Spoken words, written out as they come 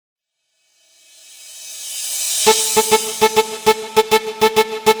Hey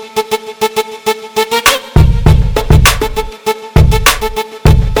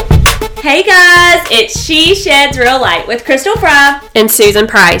guys, it's She Sheds Real Light with Crystal Fry and Susan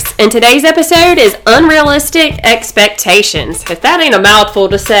Price. And today's episode is Unrealistic Expectations. If that ain't a mouthful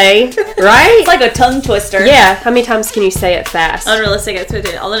to say, right? It's like a tongue twister. Yeah. How many times can you say it fast? Unrealistic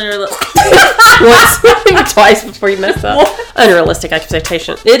expectations. Once, twice before you mess up. Unrealistic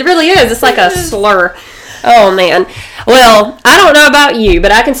expectations. It really is. It's like a slur. Oh, man. Well, I don't know about you,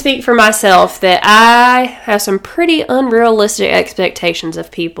 but I can speak for myself that I have some pretty unrealistic expectations of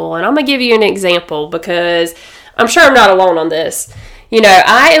people. And I'm going to give you an example because I'm sure I'm not alone on this. You know,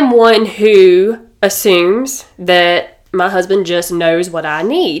 I am one who assumes that my husband just knows what I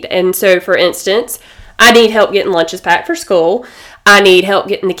need. And so, for instance, I need help getting lunches packed for school. I need help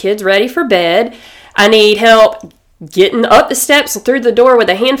getting the kids ready for bed. I need help getting up the steps and through the door with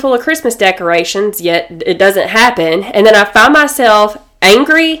a handful of Christmas decorations, yet it doesn't happen. And then I find myself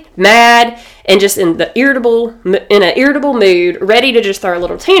angry, mad, and just in an irritable mood, ready to just throw a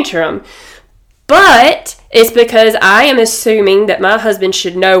little tantrum. But it's because I am assuming that my husband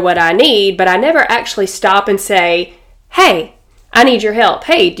should know what I need, but I never actually stop and say, hey, I need your help.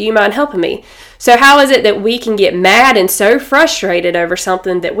 Hey, do you mind helping me? So how is it that we can get mad and so frustrated over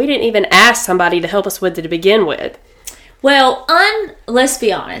something that we didn't even ask somebody to help us with to begin with? Well, let's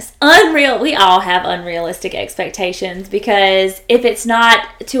be honest. We all have unrealistic expectations because if it's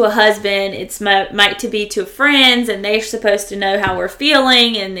not to a husband, it's might to be to friends, and they're supposed to know how we're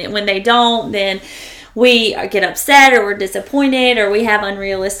feeling, and when they don't, then we get upset or we're disappointed or we have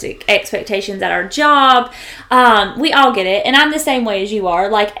unrealistic expectations at our job. We all get it. And I'm the same way as you are.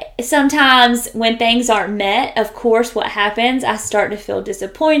 Like sometimes when things aren't met, of course, what happens? I start to feel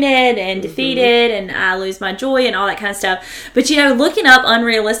disappointed and defeated and I lose my joy and all that kind of stuff. But you know, looking up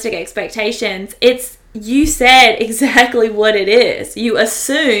unrealistic expectations, you said exactly what it is. You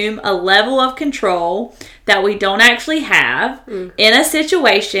assume a level of control that we don't actually have in a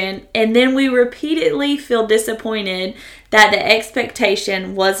situation, and then we repeatedly feel disappointed that the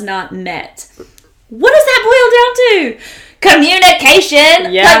expectation was not met. What does that boil down to?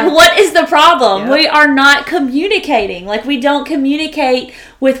 Communication. Yeah. Like, what is the problem? Yeah. We are not communicating. Like, we don't communicate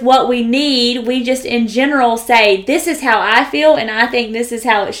with what we need. We just, in general, say, this is how I feel, and I think this is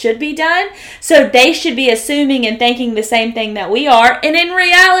how it should be done. So they should be assuming and thinking the same thing that we are. And in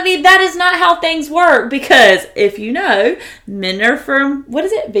reality, that is not how things work. Because, if you know, men are from, what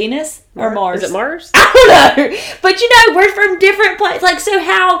is it, Venus or Mars? Is it Mars? I don't know. But, you know, we're from different places. Like, so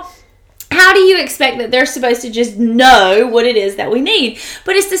how do you expect that they're supposed to just know what it is that we need?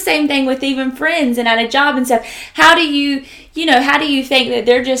 But it's the same thing with even friends and at a job and stuff. How do you think that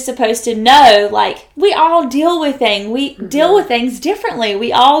they're just supposed to know? Like, we all deal with things. We deal with things differently.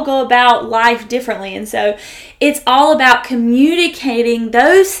 We all go about life differently. And so it's all about communicating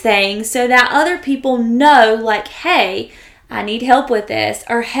those things so that other people know, like, hey, I need help with this.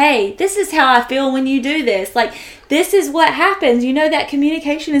 Or, hey, this is how I feel when you do this. Like, this is what happens. You know that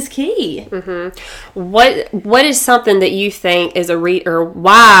communication is key. Mm-hmm. What is something that you think is or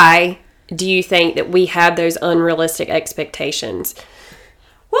why do you think that we have those unrealistic expectations?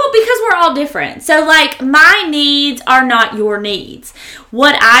 Well, because we're all different. So, like, my needs are not your needs.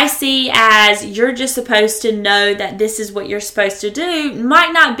 What I see as you're just supposed to know that this is what you're supposed to do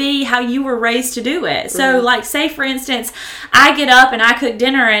might not be how you were raised to do it. So, like, say, for instance, I get up and I cook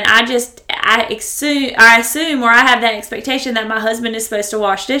dinner and I assume or I have that expectation that my husband is supposed to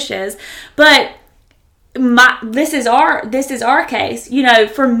wash dishes. But this is our case. You know,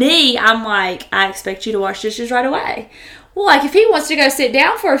 for me, I'm like, I expect you to wash dishes right away. Well, like, if he wants to go sit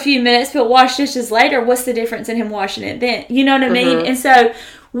down for a few minutes but wash dishes later, what's the difference in him washing it then? You know what I mean? And so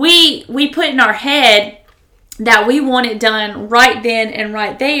we put in our head that we want it done right then and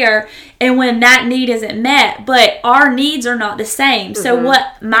right there, and when that need isn't met, but our needs are not the same. So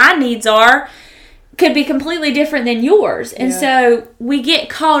what my needs are could be completely different than yours. And so we get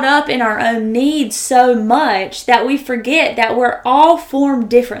caught up in our own needs so much that we forget that we're all formed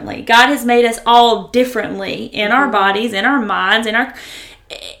differently. God has made us all differently in our bodies, in our minds,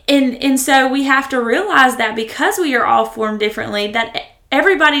 and so we have to realize that because we are all formed differently, that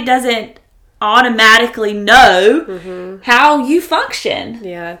everybody doesn't automatically know how you function.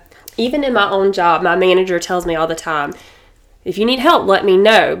 Yeah. Even in my own job, my manager tells me all the time, if you need help, let me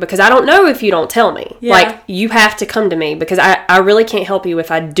know, because I don't know if you don't tell me. Yeah. Like, you have to come to me, because I really can't help you if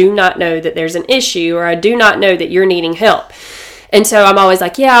I do not know that there's an issue, or I do not know that you're needing help. And so I'm always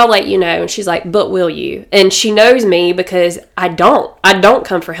like, yeah, I'll let you know. And she's like, but will you? And she knows me because I don't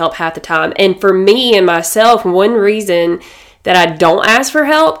come for help half the time. And for me and myself, one reason that I don't ask for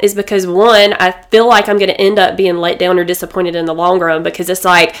help is because, one, I feel like I'm going to end up being let down or disappointed in the long run, because it's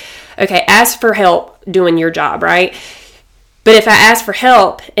like, okay, ask for help doing your job, right? But if I ask for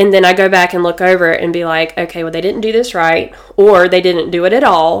help and then I go back and look over it and be like, okay, well, they didn't do this right, or they didn't do it at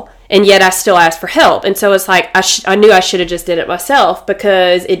all, and yet I still ask for help. And so it's like, I knew I should have just did it myself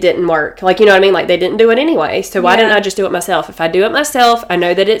because it didn't work. Like, you know what I mean? Like, they didn't do it anyway. So why didn't I just do it myself? If I do it myself, I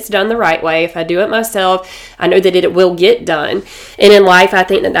know that it's done the right way. If I do it myself, I know that it will get done. And in life, I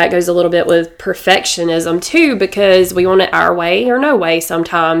think that goes a little bit with perfectionism too, because we want it our way or no way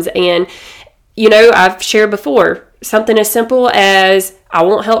sometimes. And, you know, I've shared before, something as simple as I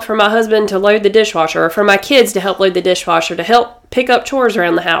want help from my husband to load the dishwasher, or for my kids to help load the dishwasher, to help pick up chores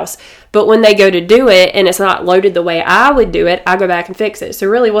around the house. But when they go to do it and it's not loaded the way I would do it, I go back and fix it. So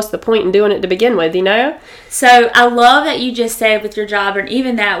really, what's the point in doing it to begin with, you know? So I love that you just said with your job, and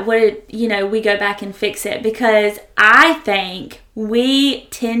even that, we go back and fix it, because I think we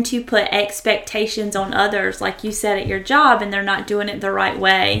tend to put expectations on others, like you said, at your job, and they're not doing it the right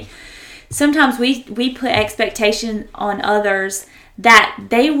way. Sometimes we put expectations on others that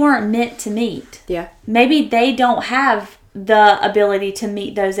they weren't meant to meet. Yeah. Maybe they don't have the ability to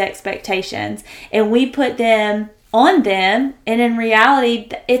meet those expectations, and we put them on them, and in reality,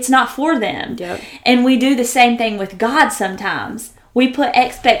 it's not for them. Yep. And we do the same thing with God sometimes. We put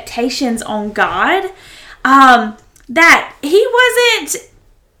expectations on God that He wasn't...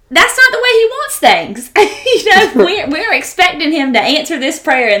 That's not the way He wants things. We're expecting Him to answer this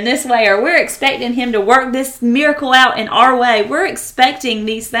prayer in this way, or we're expecting Him to work this miracle out in our way. We're expecting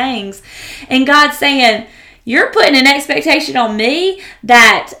these things. And God's saying, you're putting an expectation on me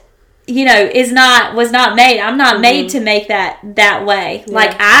that, was not made. I'm not made to make that way. Yeah.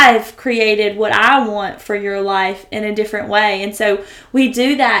 Like, I've created what I want for your life in a different way. And so we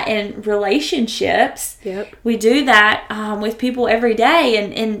do that in relationships. Yep. We do that with people every day.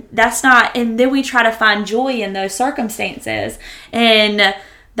 And that's not, and then we try to find joy in those circumstances. And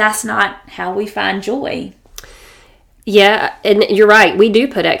that's not how we find joy. Yeah, and you're right. We do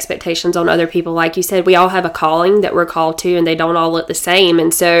put expectations on other people. Like you said, we all have a calling that we're called to, and they don't all look the same.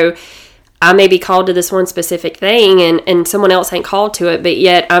 And so I may be called to this one specific thing, and someone else ain't called to it, but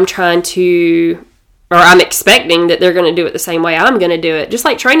yet I'm expecting that they're going to do it the same way I'm going to do it. Just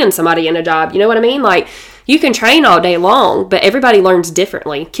like training somebody in a job. You know what I mean? Like, you can train all day long, but everybody learns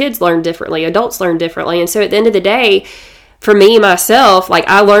differently. Kids learn differently. Adults learn differently. And so at the end of the day, for me, myself, like,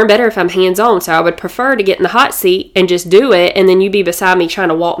 I learn better if I'm hands-on, so I would prefer to get in the hot seat and just do it, and then you be beside me trying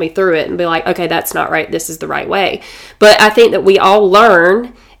to walk me through it and be like, okay, that's not right, this is the right way. But I think that we all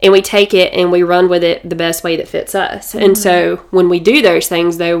learn, and we take it and we run with it the best way that fits us. Mm-hmm. And so when we do those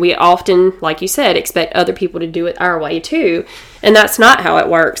things, though, we often, like you said, expect other people to do it our way, too, and that's not how it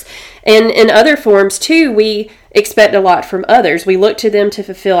works. And in other forms, too, we expect a lot from others. We look to them to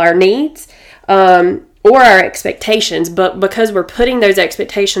fulfill our needs, or our expectations, but because we're putting those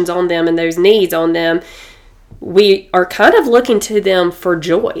expectations on them and those needs on them, we are kind of looking to them for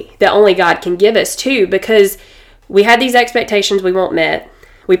joy that only God can give us too, because we had these expectations we want met.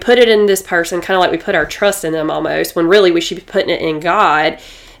 We put it in this person, kind of like we put our trust in them almost, when really we should be putting it in God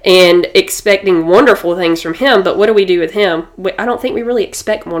and expecting wonderful things from Him. But what do we do with Him? I don't think we really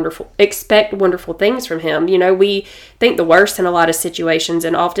expect wonderful things from Him. We think the worst in a lot of situations,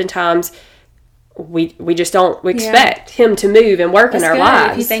 and oftentimes we just don't expect Him to move and work in our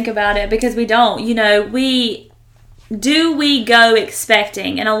lives. If you think about it, because we don't, we go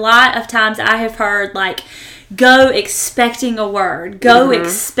expecting, and a lot of times I have heard, like, go expecting a word, go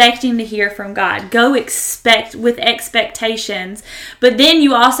expecting to hear from God, go expect with expectations, but then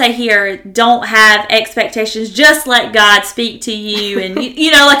you also hear, don't have expectations, just let God speak to you, and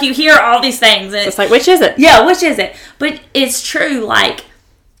like, you hear all these things, and it's like, which is it? Yeah, which is it? But it's true, like,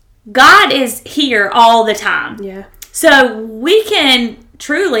 God is here all the time. Yeah. So we can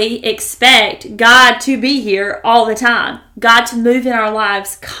truly expect God to be here all the time. God to move in our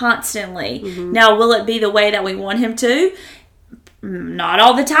lives constantly. Mm-hmm. Now, will it be the way that we want Him to? Not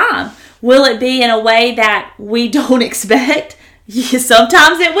all the time. Will it be in a way that we don't expect?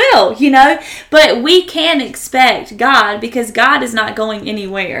 Sometimes it will, But we can expect God, because God is not going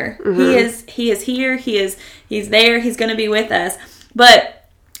anywhere. Mm-hmm. He is here. He's there. He's going to be with us. But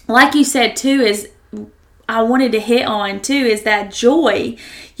like you said, too, is I wanted to hit on, too, is that joy.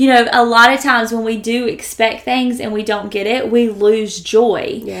 A lot of times when we do expect things and we don't get it, we lose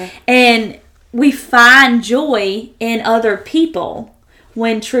joy. Yeah. And we find joy in other people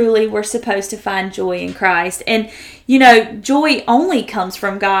when truly we're supposed to find joy in Christ. And, joy only comes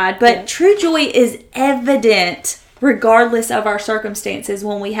from God, but true joy is evident regardless of our circumstances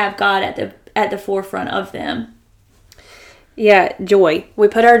when we have God at the forefront of them. Yeah, joy. We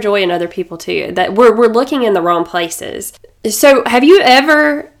put our joy in other people too. That we're looking in the wrong places. So have you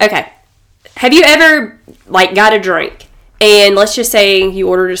ever like got a drink and let's just say you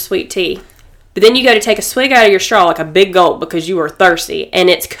ordered a sweet tea, but then you go to take a swig out of your straw, like a big gulp because you were thirsty, and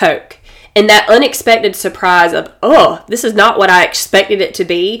it's Coke. And that unexpected surprise of, oh, this is not what I expected it to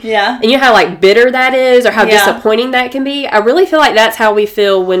be. Yeah. And you know how like bitter that is or how disappointing that can be? I really feel like that's how we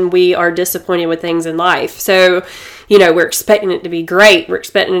feel when we are disappointed with things in life. So, you know, we're expecting it to be great. We're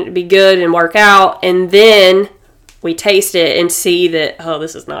expecting it to be good and work out. And then we taste it and see that, oh,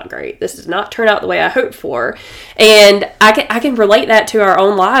 this is not great. This does not turn out the way I hoped for. And I can relate that to our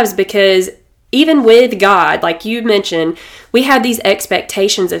own lives because even with God, like you mentioned, we have these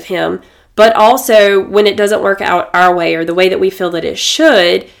expectations of Him. But also, when it doesn't work out our way or the way that we feel that it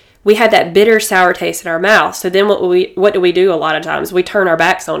should, we have that bitter, sour taste in our mouth. So then what do we do a lot of times? We turn our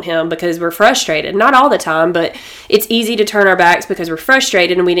backs on Him because we're frustrated. Not all the time, but it's easy to turn our backs because we're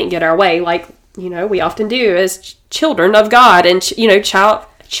frustrated and we didn't get our way, like, you know, we often do as children of God and, you know,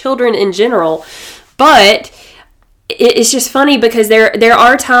 children in general. But it's just funny because there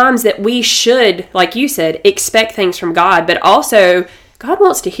are times that we should, like you said, expect things from God, but also God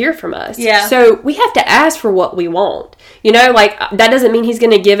wants to hear from us. Yeah. So we have to ask for what we want. You know, like that doesn't mean He's going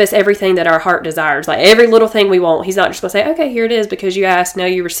to give us everything that our heart desires. Like every little thing we want. He's not just going to say, okay, here it is because you asked, now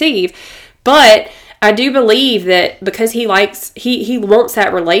you receive. But I do believe that because He wants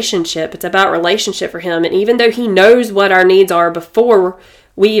that relationship. It's about relationship for Him. And even though He knows what our needs are before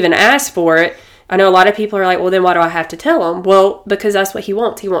we even ask for it, I know a lot of people are like, well, then why do I have to tell Him? Well, because that's what He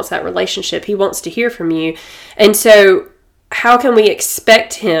wants. He wants that relationship. He wants to hear from you. And so how can we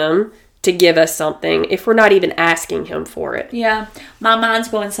expect Him to give us something if we're not even asking Him for it? Yeah, my mind's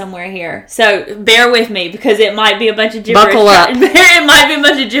going somewhere here. So bear with me because it might be a bunch of gibberish. Buckle up. It might be a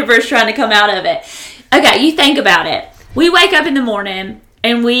bunch of gibberish trying to come out of it. Okay, you think about it. We wake up in the morning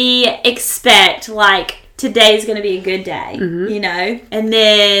and we expect like today's going to be a good day, you know? And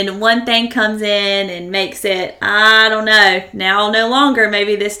then one thing comes in and makes it, I don't know, now no longer,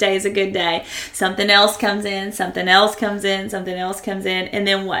 maybe this day is a good day. Something else comes in, something else comes in, something else comes in, and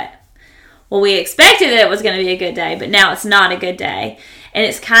then what? Well, we expected it was going to be a good day, but now it's not a good day. And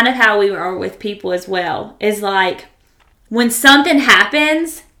it's kind of how we are with people as well. Is like when something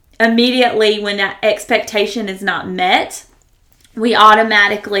happens, immediately when that expectation is not met, we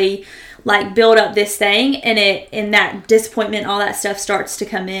automatically like build up this thing and that disappointment, all that stuff starts to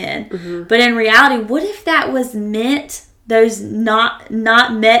come in. But in reality, what if that was meant, those not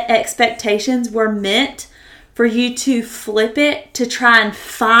met expectations were meant for you to flip it to try and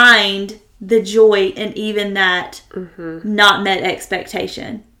find the joy in even that not met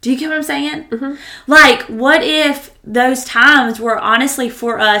expectation? Do you get what I'm saying? Like, what if those times were honestly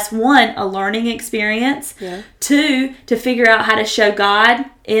for us, one, a learning experience, two, to figure out how to show God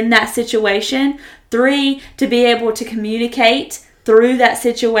in that situation, three, to be able to communicate through that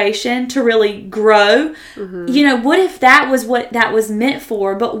situation to really grow. You know, what if that was what that was meant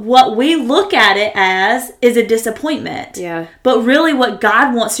for, but what we look at it as is a disappointment. Yeah. But really what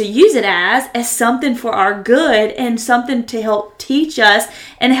God wants to use it as something for our good and something to help teach us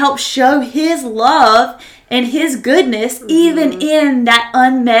and help show His love and His goodness even in that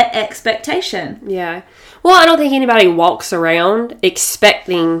unmet expectation. Yeah. Well, I don't think anybody walks around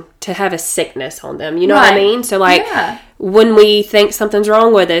expecting to have a sickness on them. You know what I mean? So, like, when we think something's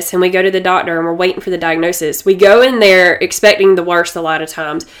wrong with us and we go to the doctor and we're waiting for the diagnosis, we go in there expecting the worst a lot of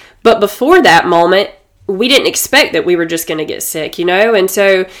times. But before that moment, we didn't expect that we were just going to get sick, you know? And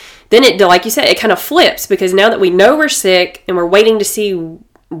so then it, like you said, it kind of flips because now that we know we're sick and we're waiting to see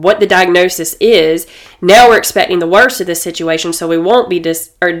what the diagnosis is, now we're expecting the worst of this situation, so we won't be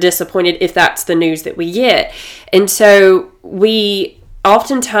disappointed if that's the news that we get. And so we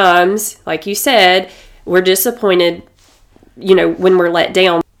oftentimes, like you said, we're disappointed, you know, when we're let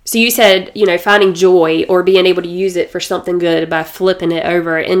down. So you said, you know, finding joy or being able to use it for something good by flipping it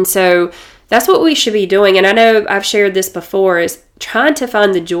over. And so that's what we should be doing. And I know I've shared this before, is trying to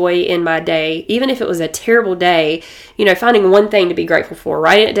find the joy in my day, even if it was a terrible day, you know, finding one thing to be grateful for,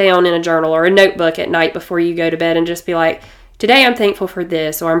 write it down in a journal or a notebook at night before you go to bed and just be like, today I'm thankful for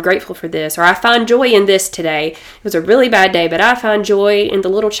this, or I'm grateful for this, or I find joy in this today. It was a really bad day, but I find joy in the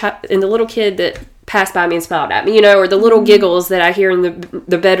little kid that passed by me and smiled at me, you know, or the little giggles that I hear in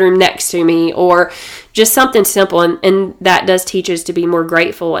the bedroom next to me, or just something simple. And that does teach us to be more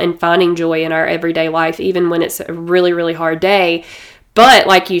grateful and finding joy in our everyday life, even when it's a really, really hard day. But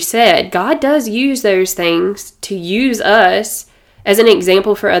like you said, God does use those things to use us as an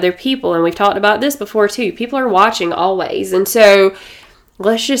example for other people. And we've talked about this before too. People are watching always. And so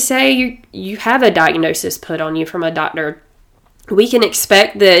let's just say you have a diagnosis put on you from a doctor. we can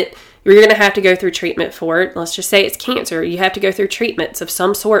expect that you're going to have to go through treatment for it. Let's just say it's cancer. You have to go through treatments of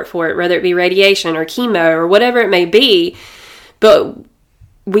some sort for it, whether it be radiation or chemo or whatever it may be. But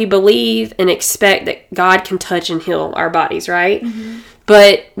we believe and expect that God can touch and heal our bodies, right? Mm-hmm.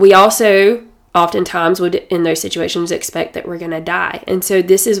 But we also oftentimes would, in those situations, expect that we're going to die. And so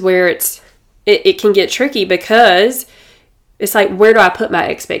this is where it can get tricky, because it's like, where do I put my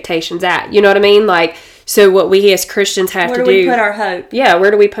expectations at? You know what I mean? Like, so what we as Christians have to do... Where do we put our hope? Yeah,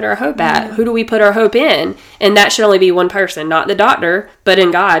 where do we put our hope at? Mm-hmm. Who do we put our hope in? And that should only be one person, not the doctor, but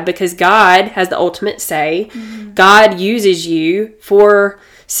in God, because God has the ultimate say. Mm-hmm. God uses you for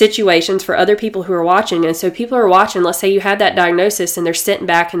situations for other people who are watching. And so people are watching. Let's say you have that diagnosis and they're sitting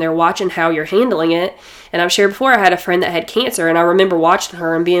back and they're watching how you're handling it. And I've shared before, I had a friend that had cancer, and I remember watching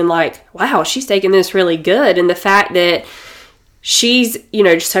her and being like, wow, she's taking this really good. And the fact that she's,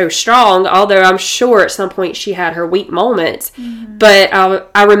 just so strong, although I'm sure at some point she had her weak moments. Mm-hmm. But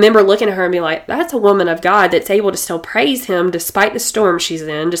I remember looking at her and being like, that's a woman of God that's able to still praise him despite the storm she's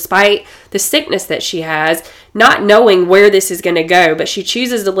in, despite the sickness that she has, not knowing where this is going to go. But she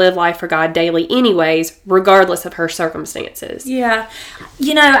chooses to live life for God daily anyways, regardless of her circumstances. Yeah.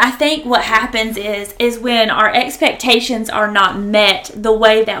 I think what happens is when our expectations are not met the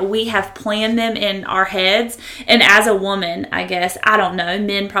way that we have planned them in our heads. And as a woman, I guess, I don't know,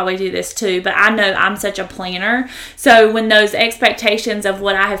 men probably do this too, but I know I'm such a planner. So when those expectations of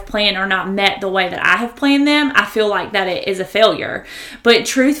what I have planned are not met the way that I have planned them, I feel like that it is a failure. But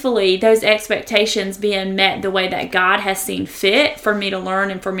truthfully, those expectations being met the way that God has seen fit for me to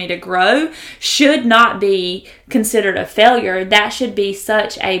learn and for me to grow should not be considered a failure. That should be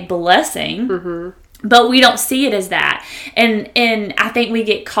such a blessing. Mm-hmm. But we don't see it as that. And I think we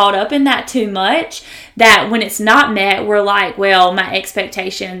get caught up in that too much, that when it's not met, we're like, well, my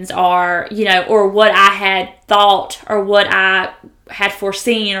expectations are, or what I had thought or what I had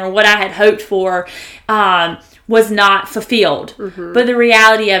foreseen or what I had hoped for was not fulfilled. Mm-hmm. But the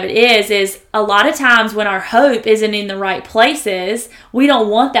reality of it is a lot of times when our hope isn't in the right places, we don't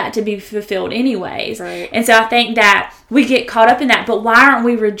want that to be fulfilled anyways. Right. And so I think that we get caught up in that. But why aren't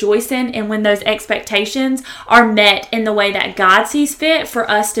we rejoicing in when those expectations are met in the way that God sees fit for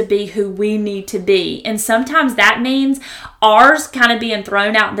us to be who we need to be? And sometimes that means ours kind of being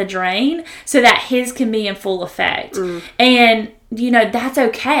thrown out the drain so that his can be in full effect. Mm. And that's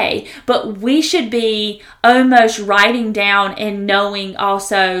okay. But we should be almost writing down and knowing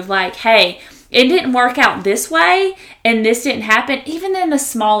also, like, hey, it didn't work out this way and this didn't happen, even in the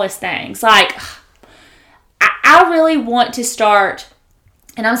smallest things. Like, I really want to start,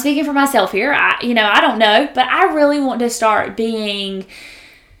 and I'm speaking for myself here, I don't know, but I really want to start being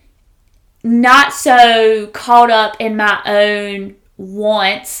not so caught up in my own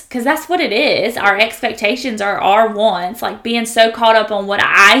wants, because that's what it is. Our expectations are our wants, like being so caught up on what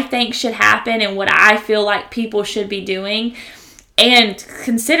I think should happen and what I feel like people should be doing, and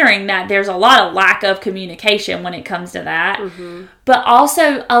considering that there's a lot of lack of communication when it comes to that. Mm-hmm. But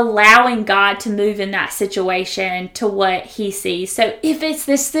also allowing God to move in that situation to what he sees. So if it's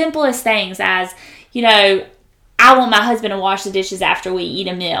the simplest things as, I want my husband to wash the dishes after we eat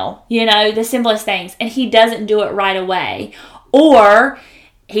a meal, the simplest things, and he doesn't do it right away, or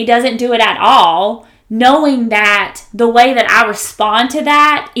he doesn't do it at all, knowing that the way that I respond to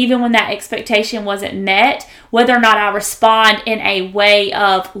that, even when that expectation wasn't met, whether or not I respond in a way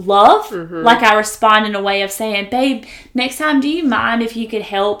of love, mm-hmm. like I respond in a way of saying, babe, next time, do you mind if you could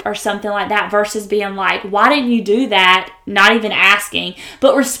help or something like that, versus being like, why didn't you do that? Not even asking,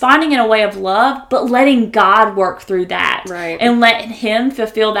 but responding in a way of love, but letting God work through that. Right. And letting him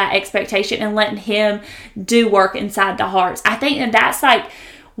fulfill that expectation and letting him do work inside the hearts. I think that that's like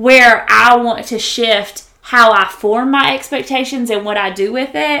where I want to shift how I form my expectations and what I do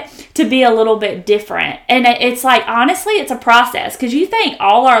with it to be a little bit different. And it's like, honestly, it's a process, because you think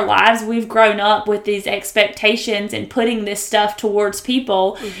all our lives we've grown up with these expectations and putting this stuff towards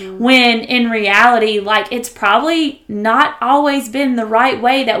people, mm-hmm. when in reality, like, it's probably not always been the right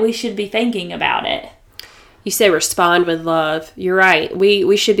way that we should be thinking about it. You say respond with love. You're right.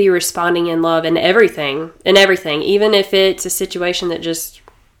 We should be responding in love in everything, even if it's a situation that just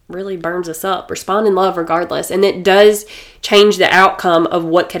really burns us up. Respond in love regardless. And it does change the outcome of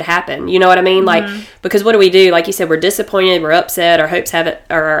what could happen. You know what I mean? Mm-hmm. Like, because what do? Like you said, we're disappointed, we're upset, our hopes have it,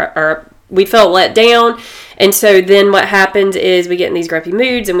 or we felt let down. And so then what happens is we get in these grumpy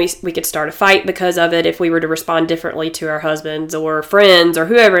moods, and we could start a fight because of it if we were to respond differently to our husbands or friends or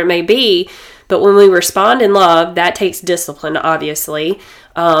whoever it may be. But when we respond in love, that takes discipline, obviously.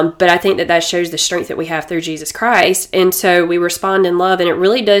 But I think that shows the strength that we have through Jesus Christ. And so we respond in love, and it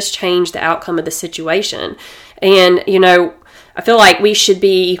really does change the outcome of the situation. And, I feel like we should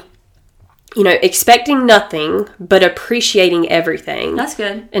be, expecting nothing, but appreciating everything. That's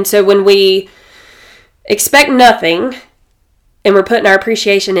good. And so when we expect nothing and we're putting our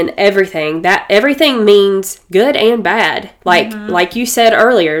appreciation in everything, that everything means good and bad. Like you said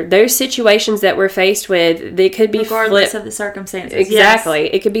earlier, those situations that we're faced with, they could be regardless of the circumstances. Exactly.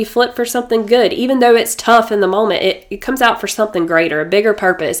 Yes. It could be flipped for something good. Even though it's tough in the moment, it comes out for something greater, a bigger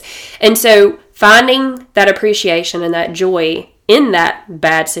purpose. And so finding that appreciation and that joy in that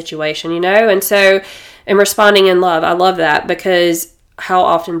bad situation, and responding in love. I love that, because how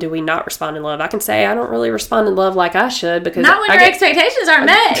often do we not respond in love? I can say I don't really respond in love like I should, because not when your expectations aren't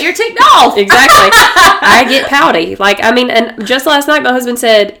met. You're ticked off. Exactly. I get pouty. And just last night my husband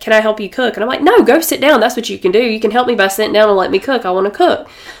said, "Can I help you cook?" And I'm like, "No, go sit down. That's what you can do. You can help me by sitting down and let me cook. I want to cook."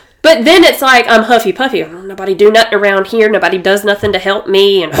 But then it's like I'm huffy puffy. Nobody do nothing around here. Nobody does nothing to help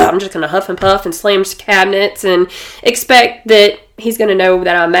me, and I'm just going to huff and puff and slam cabinets and expect that he's going to know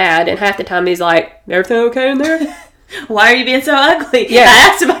that I'm mad. And half the time he's like, "Everything okay in there? Why are you being so ugly?" Yeah. I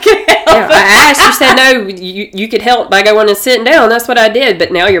asked if I could help. Yeah, I asked, you said no, you could help by going and sitting down. That's what I did.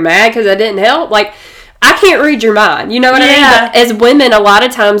 But now you're mad because I didn't help? I can't read your mind. You know what I mean? But as women, a lot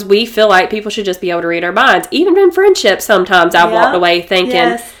of times we feel like people should just be able to read our minds. Even in friendships, sometimes I've walked away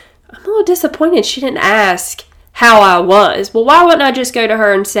thinking, I'm a little disappointed she didn't ask how I was. Well, why wouldn't I just go to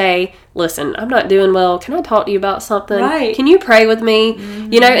her and say, "Listen, I'm not doing well. Can I talk to you about something? Right. Can you pray with me?"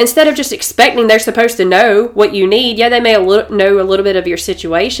 Mm-hmm. Instead of just expecting they're supposed to know what you need. Yeah, they may know a little bit of your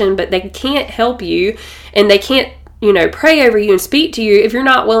situation, but they can't help you, and they can't, pray over you and speak to you if you're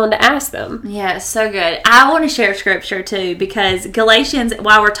not willing to ask them. Yeah, so good. I want to share scripture too, because Galatians,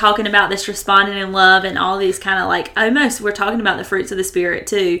 while we're talking about this responding in love and all these kind of almost we're talking about the fruits of the Spirit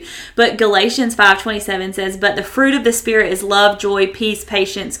too, but Galatians 5:27 says, "But the fruit of the Spirit is love, joy, peace,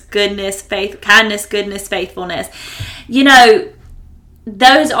 patience, goodness, kindness, faithfulness."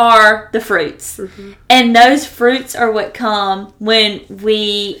 Those are the fruits. Mm-hmm. And those fruits are what come when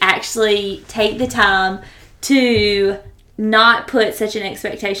we actually take the time to not put such an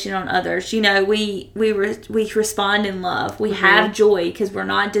expectation on others. We respond in love. We have joy because we're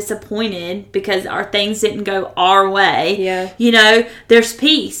not disappointed because our things didn't go our way. Yeah. There's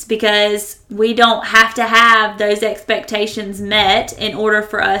peace because we don't have to have those expectations met in order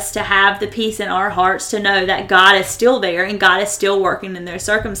for us to have the peace in our hearts to know that God is still there and God is still working in their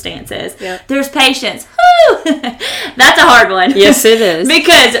circumstances. Yep. There's patience. That's a hard one. Yes, it is.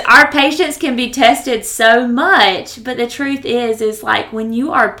 Because our patience can be tested so much, but the truth is when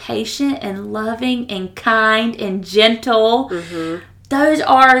you are patient and loving and kind and gentle, those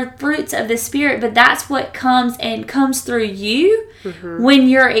are fruits of the Spirit, but that's what comes through you when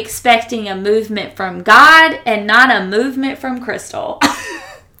you're expecting a movement from God and not a movement from Crystal.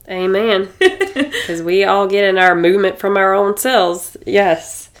 Amen. Because we all get in our movement from our own selves.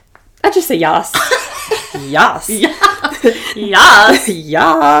 Yes. I just say yas. Yas. Yas.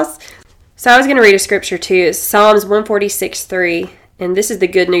 Yas. So I was going to read a scripture too. It's Psalms 146:3. And this is the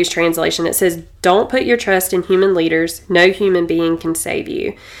Good News translation. It says, "Don't put your trust in human leaders. No human being can save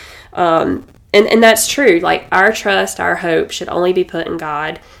you." And that's true. Our trust, our hope should only be put in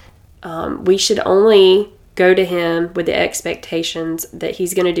God. We should only go to Him with the expectations that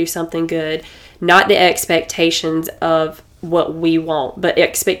He's going to do something good, not the expectations of what we want, but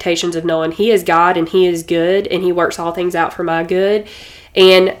expectations of knowing He is God and He is good and He works all things out for my good.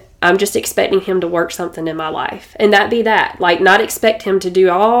 And I'm just expecting Him to work something in my life. And that be that. Not expect Him to do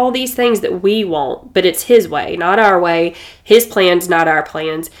all these things that we want, but it's His way, not our way. His plans, not our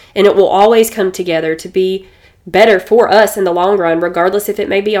plans. And it will always come together to be better for us in the long run, regardless if it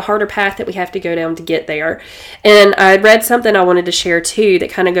may be a harder path that we have to go down to get there. And I read something I wanted to share too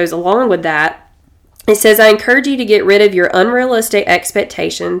that kind of goes along with that. It says, "I encourage you to get rid of your unrealistic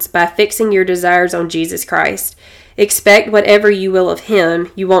expectations by fixing your desires on Jesus Christ. Expect whatever you will of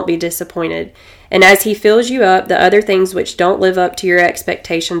Him, you won't be disappointed. And as He fills you up, the other things which don't live up to your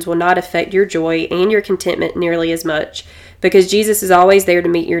expectations will not affect your joy and your contentment nearly as much, because Jesus is always there to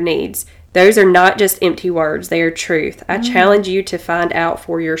meet your needs. Those are not just empty words, they are truth. I challenge you to find out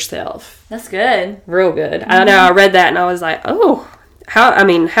for yourself." That's good. Real good. I know, I read that and I was like, oh, how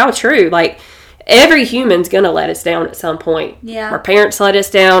true. Every human's going to let us down at some point. Yeah. Our parents let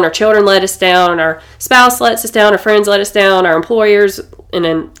us down, our children let us down, our spouse lets us down, our friends let us down, our employers and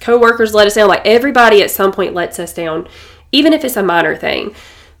then co-workers let us down. Everybody at some point lets us down, even if it's a minor thing.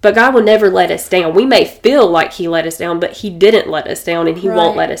 But God will never let us down. We may feel like He let us down, but He didn't let us down, and He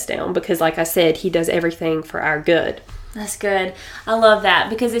won't let us down because, like I said, He does everything for our good. That's good. I love that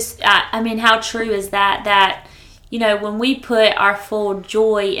because how true is that when we put our full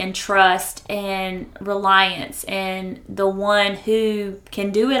joy and trust and reliance in the one who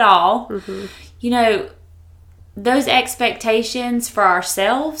can do it all, those expectations for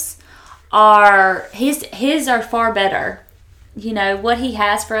ourselves are his are far better. What he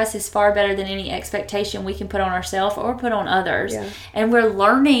has for us is far better than any expectation we can put on ourselves or put on others. Yeah. And we're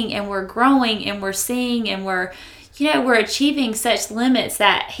learning and we're growing and we're seeing and we're achieving such limits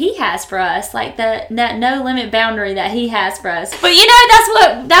that he has for us, like that no limit boundary that he has for us. But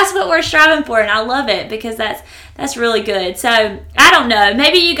that's what we're striving for, and I love it because that's really good. So I don't know,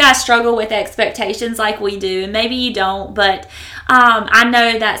 maybe you guys struggle with expectations like we do, and maybe you don't, but I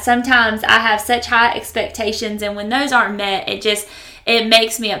know that sometimes I have such high expectations, and when those aren't met, it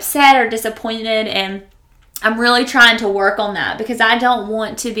makes me upset or disappointed, and I'm really trying to work on that because I don't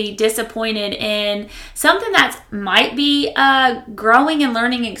want to be disappointed in something that might be a growing and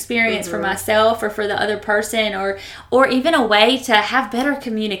learning experience for myself or for the other person, or even a way to have better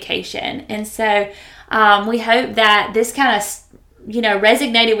communication. And so we hope that this kind of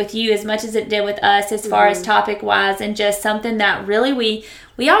resonated with you as much as it did with us as far as topic wise, and just something that really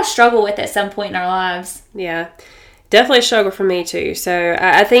we all struggle with at some point in our lives. Yeah, definitely a struggle for me too. So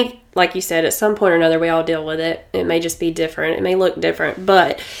I think, like you said, at some point or another, we all deal with it. It may just be different. It may look different.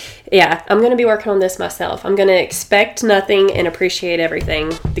 But yeah, I'm going to be working on this myself. I'm going to expect nothing and appreciate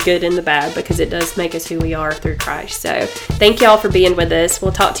everything, the good and the bad, because it does make us who we are through Christ. So thank y'all for being with us.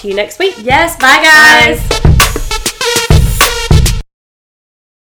 We'll talk to you next week. Yes. Bye, guys. Bye.